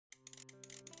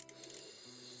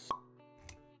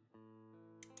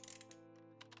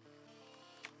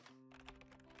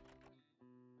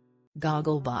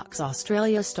Goggblebox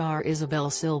Australia star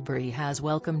Isabel Silbury has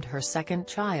welcomed her second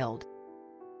child.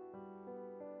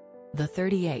 The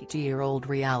 38-year-old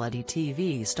reality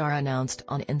TV star announced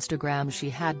on Instagram she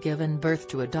had given birth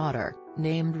to a daughter,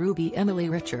 named Ruby Emily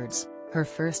Richards, her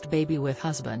first baby with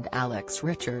husband Alex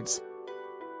Richards.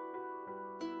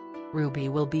 Ruby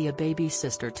will be a baby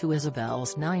sister to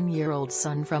Isabel's 9-year-old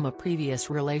son from a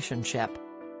previous relationship.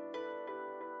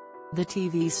 The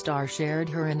TV star shared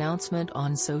her announcement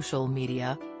on social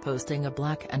media, posting a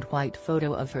black and white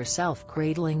photo of herself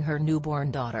cradling her newborn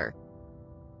daughter.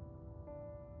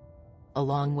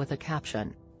 Along with a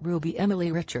caption, "Ruby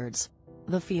Emily Richards.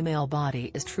 The female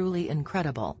body is truly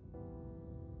incredible.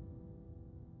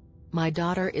 My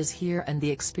daughter is here and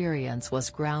the experience was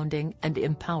grounding and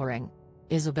empowering."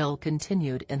 Isabel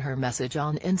continued in her message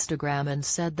on Instagram and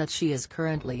said that she is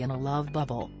currently in a love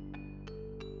bubble.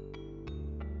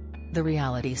 The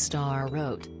reality star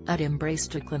wrote, "At Embrace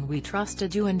Declan we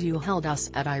trusted you and you held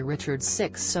us at Richards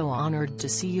 6, so honored to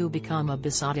see you become a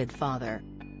besotted father.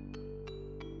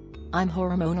 I'm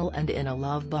hormonal and in a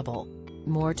love bubble.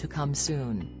 More to come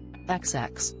soon.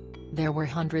 XX." There were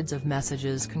hundreds of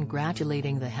messages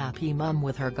congratulating the happy mum,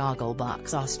 with her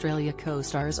Goggblebox Australia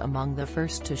co-stars among the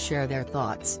first to share their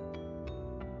thoughts.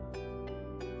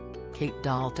 Kate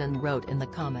Dalton wrote in the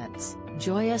comments,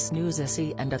 "Joyous news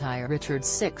Issy and at Richards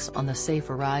 6 on the safe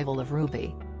arrival of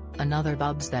Ruby. Another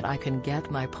bubs that I can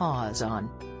get my paws on.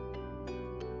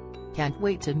 Can't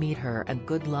wait to meet her and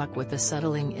good luck with the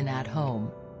settling in at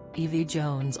home." Evie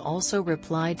Jones also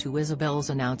replied to Isabel's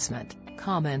announcement,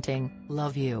 commenting,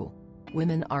 "Love you.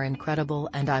 Women are incredible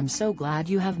and I'm so glad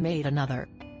you have made another."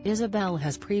 Isabel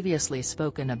has previously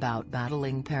spoken about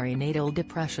battling perinatal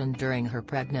depression during her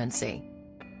pregnancy.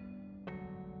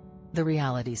 The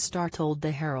reality star told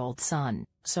the Herald Sun,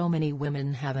 "So many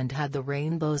women haven't had the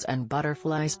rainbows and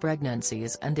butterflies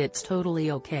pregnancies and it's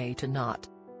totally okay to not.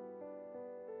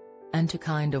 And to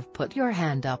kind of put your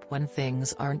hand up when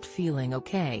things aren't feeling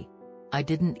okay. I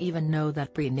didn't even know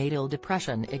that prenatal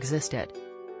depression existed.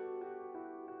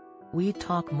 We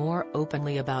talk more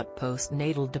openly about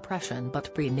postnatal depression,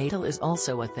 but prenatal is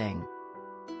also a thing.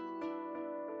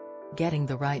 Getting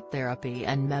the right therapy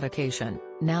and medication,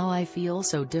 now I feel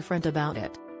so different about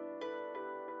it.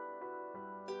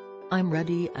 I'm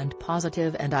ready and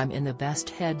positive and I'm in the best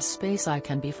headspace I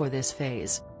can be for this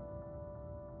phase."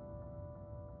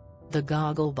 The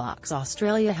Goggblebox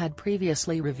Australia had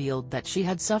previously revealed that she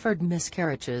had suffered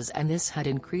miscarriages and this had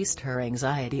increased her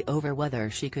anxiety over whether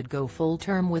she could go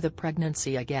full-term with a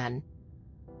pregnancy again.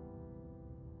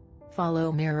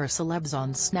 Follow Mirror Celebs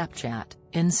on Snapchat,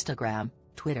 Instagram,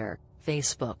 Twitter,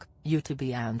 Facebook,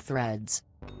 YouTube and Threads.